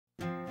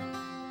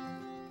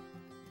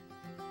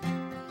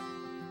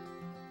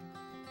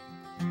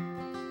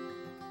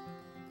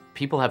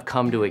People have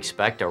come to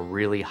expect a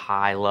really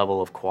high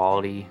level of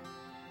quality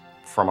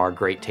from our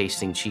great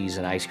tasting cheese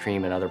and ice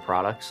cream and other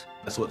products.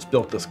 That's what's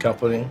built this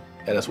company,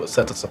 and it's what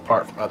sets us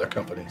apart from other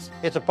companies.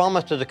 It's a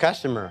promise to the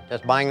customer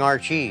that's buying our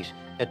cheese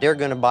that they're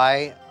going to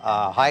buy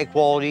a high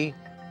quality,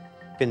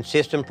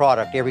 consistent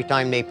product every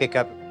time they pick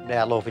up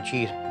that loaf of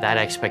cheese. That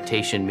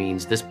expectation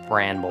means this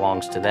brand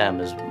belongs to them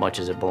as much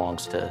as it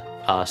belongs to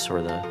us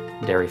or the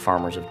dairy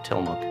farmers of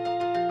Tillamook.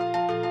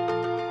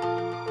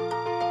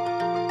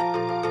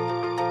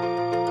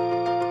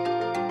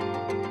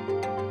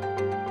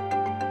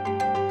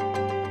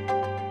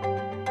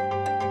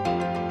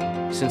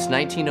 Since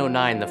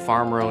 1909, the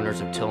farmer owners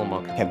of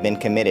Tillamook have been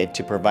committed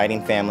to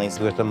providing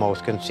families with the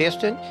most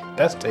consistent,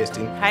 best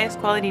tasting, highest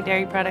quality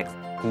dairy products,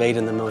 made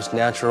in the most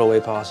natural way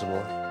possible.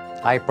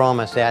 I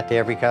promise that to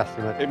every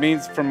customer. It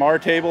means from our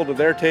table to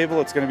their table,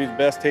 it's going to be the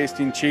best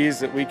tasting cheese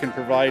that we can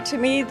provide. To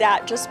me,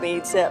 that just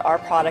means that our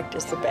product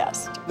is the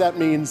best. That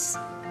means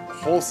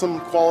wholesome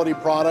quality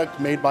product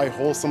made by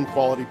wholesome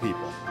quality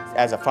people.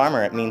 As a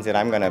farmer, it means that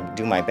I'm going to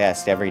do my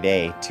best every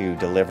day to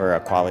deliver a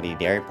quality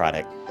dairy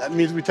product. That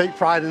means we take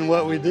pride in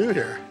what we do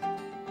here.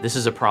 This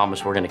is a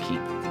promise we're going to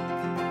keep.